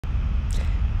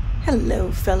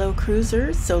Hello fellow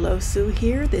cruisers, Solo Sue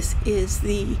here. This is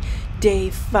the Day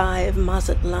 5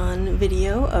 Mazatlan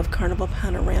video of Carnival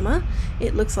Panorama.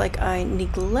 It looks like I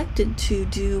neglected to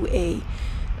do a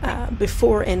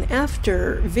before and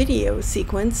after video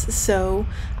sequence, so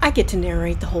I get to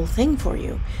narrate the whole thing for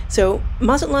you. So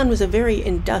Mazatlan was a very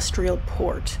industrial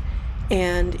port,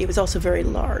 and it was also very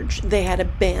large. They had a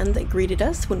band that greeted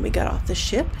us when we got off the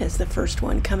ship as the first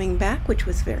one coming back, which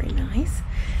was very nice.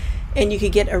 And you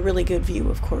could get a really good view,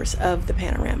 of course, of the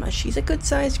panorama. She's a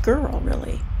good-sized girl,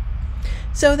 really.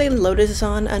 So they loaded us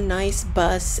on a nice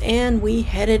bus, and we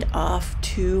headed off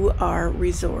to our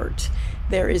resort.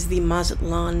 There is the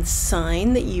Mazatlan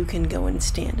sign that you can go and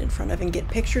stand in front of and get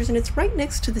pictures, and it's right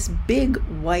next to this big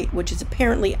white, which is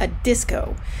apparently a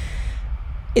disco.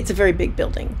 It's a very big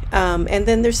building. And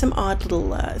then there's some odd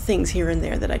little things here and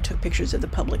there that I took pictures of the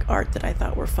public art that I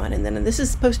thought were fun. And then this is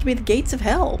supposed to be the gates of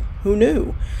hell. Who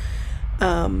knew?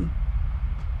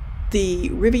 The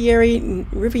Riviera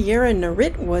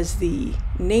Narit was the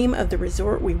name of the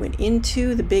resort we went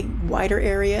into, the big wider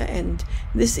area, and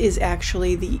this is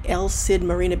actually the Cid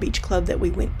Marina Beach Club that we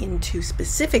went into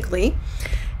specifically.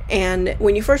 And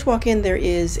when you first walk in, there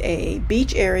is a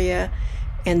beach area,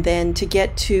 and then to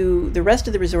get to the rest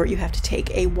of the resort you have to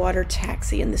take a water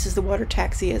taxi, and this is the water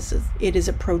taxi as it is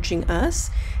approaching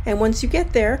us. And once you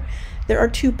get there, there are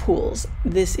two pools.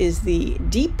 This is the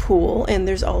deep pool, and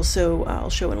there's also,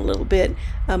 I'll show in a little bit,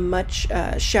 a much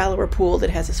shallower pool that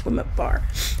has a swim-up bar.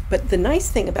 But the nice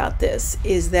thing about this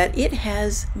is that it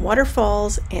has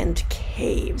waterfalls and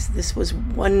caves. This was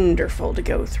wonderful to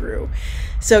go through.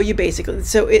 So you basically,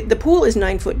 the pool is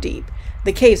 9 foot deep.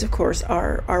 The caves, of course,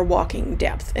 are walking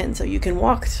depth, and so you can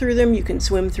walk through them, you can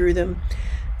swim through them.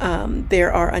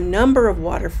 There are a number of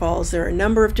waterfalls, there are a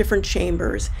number of different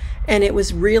chambers, and it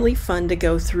was really fun to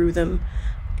go through them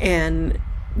and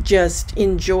just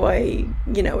enjoy,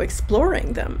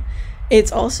 exploring them.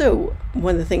 It's also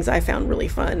one of the things I found really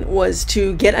fun was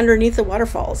to get underneath the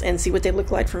waterfalls and see what they look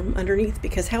like from underneath,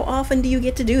 because how often do you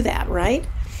get to do that, right?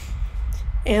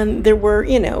 And there were,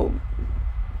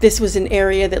 this was an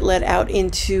area that led out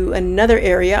into another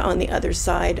area on the other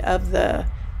side of the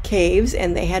caves,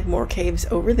 and they had more caves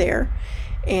over there,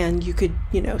 and you could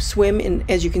swim in.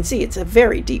 As you can see, it's a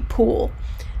very deep pool.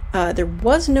 There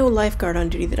was no lifeguard on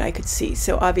duty that I could see,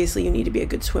 so obviously you need to be a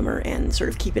good swimmer and sort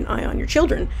of keep an eye on your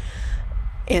children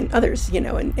and others,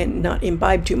 and not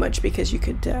imbibe too much, because you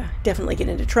could definitely get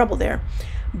into trouble there.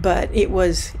 But it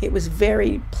was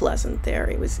very pleasant there.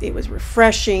 It was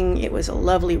refreshing. It was a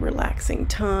lovely, relaxing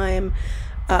time.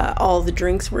 All the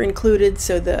drinks were included,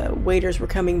 so the waiters were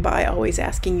coming by always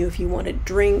asking you if you wanted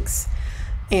drinks,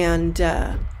 and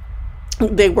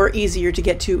they were easier to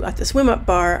get to at the swim-up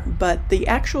bar, but the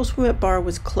actual swim-up bar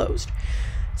was closed.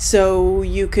 So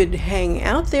you could hang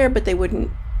out there, but they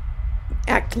wouldn't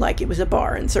act like it was a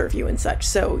bar and serve you and such.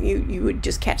 So you would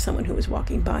just catch someone who was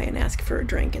walking by and ask for a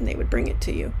drink, and they would bring it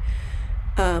to you.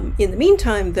 In the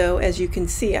meantime, though, as you can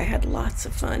see, I had lots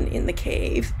of fun in the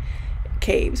caves,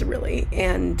 really,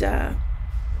 and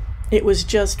it was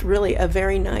just really a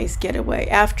very nice getaway.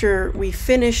 After we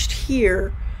finished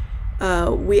here,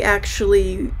 we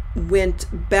actually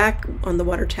went back on the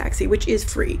water taxi, which is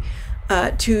free,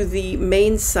 to the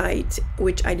main site,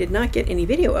 which I did not get any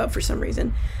video of for some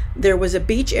reason. There was a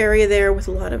beach area there with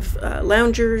a lot of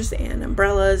loungers and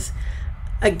umbrellas.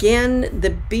 Again, the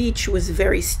beach was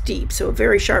very steep, so a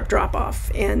very sharp drop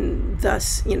off, and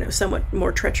thus, somewhat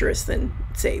more treacherous than,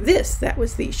 say, this. That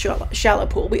was the shallow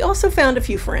pool. We also found a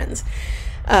few friends.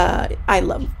 I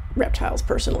love reptiles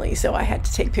personally, so I had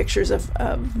to take pictures of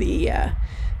the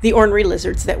ornery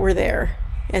lizards that were there,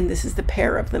 and this is the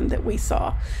pair of them that we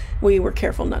saw. We were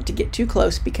careful not to get too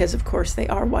close because, of course, they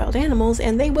are wild animals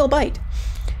and they will bite.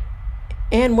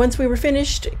 And once we were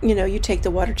finished, you take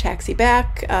the water taxi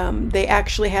back. They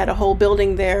actually had a whole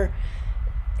building there,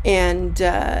 and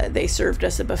they served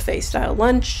us a buffet-style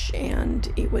lunch,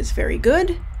 and it was very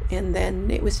good. And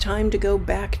then it was time to go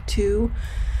back to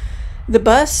the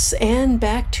bus and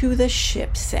back to the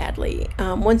ship, sadly.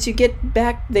 Once you get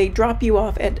back, they drop you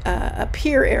off at a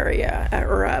pier area,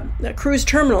 or a cruise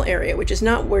terminal area, which is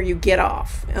not where you get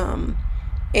off.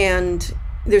 And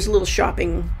there's a little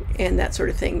shopping and that sort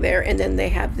of thing there, and then they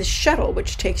have the shuttle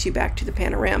which takes you back to the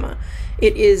panorama.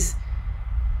 It is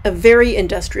a very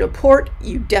industrial port.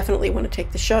 You definitely want to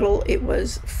take the shuttle. It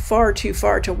was far too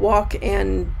far to walk,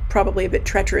 and probably a bit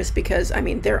treacherous because,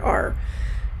 there are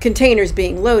containers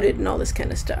being loaded and all this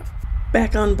kind of stuff.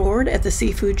 Back on board at the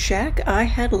seafood shack, I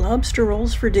had lobster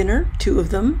rolls for dinner, 2 of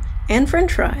them, and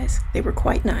french fries. They were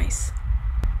quite nice.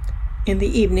 In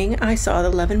the evening, I saw the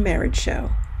Love and Marriage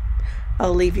show.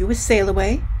 I'll leave you with Sail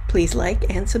Away. Please like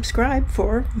and subscribe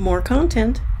for more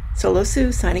content. Solo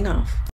Sue signing off.